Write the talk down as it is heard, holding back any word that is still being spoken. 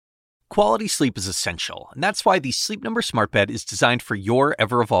Quality sleep is essential, and that's why the Sleep Number Smart Bed is designed for your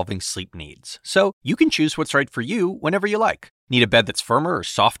ever-evolving sleep needs. So you can choose what's right for you whenever you like. Need a bed that's firmer or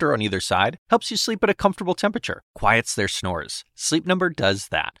softer on either side? Helps you sleep at a comfortable temperature, quiets their snores. Sleep Number does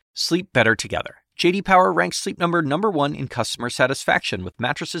that. Sleep better together. J.D. Power ranks Sleep Number #1 in customer satisfaction with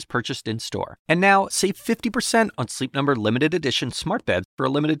mattresses purchased in-store. And now, save 50% on Sleep Number limited edition smart beds for a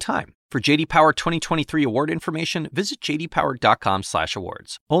limited time. For J.D. Power 2023 award information, visit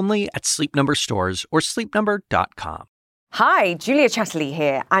jdpower.com/awards. Only at Sleep Number stores or sleepnumber.com. Hi, Julia Chatterley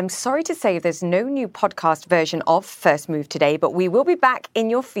here. I'm sorry to say there's no new podcast version of First Move today, but we will be back in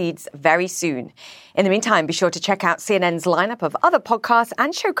your feeds very soon. In the meantime, be sure to check out CNN's lineup of other podcasts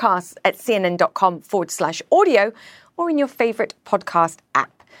and showcasts at cnn.com/audio or in your favorite podcast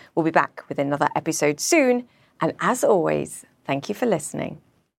app. We'll be back with another episode soon. And as always, thank you for listening.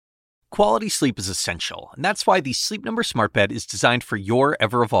 Quality sleep is essential, and that's why the Sleep Number Smart Bed is designed for your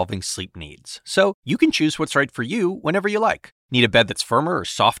ever-evolving sleep needs. So you can choose what's right for you whenever you like. Need a bed that's firmer or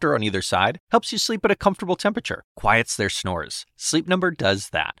softer on either side? Helps you sleep at a comfortable temperature, quiets their snores. Sleep Number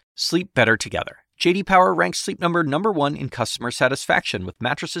does that. Sleep better together. J.D. Power ranks Sleep Number #1 in customer satisfaction with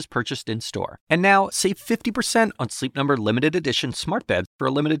mattresses purchased in-store. And now, save 50% on Sleep Number limited edition smart beds for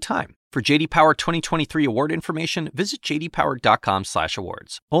a limited time. For J.D. Power 2023 award information, visit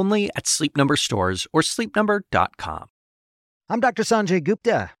jdpower.com/awards. Only at Sleep Number stores or sleepnumber.com. I'm Dr. Sanjay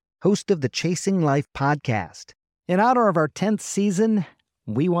Gupta, host of the Chasing Life podcast. In honor of our 10th season,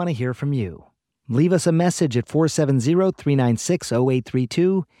 we want to hear from you. Leave us a message at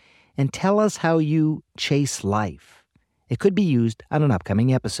 470-396-0832 and tell us how you chase life. It could be used on an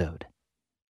upcoming episode.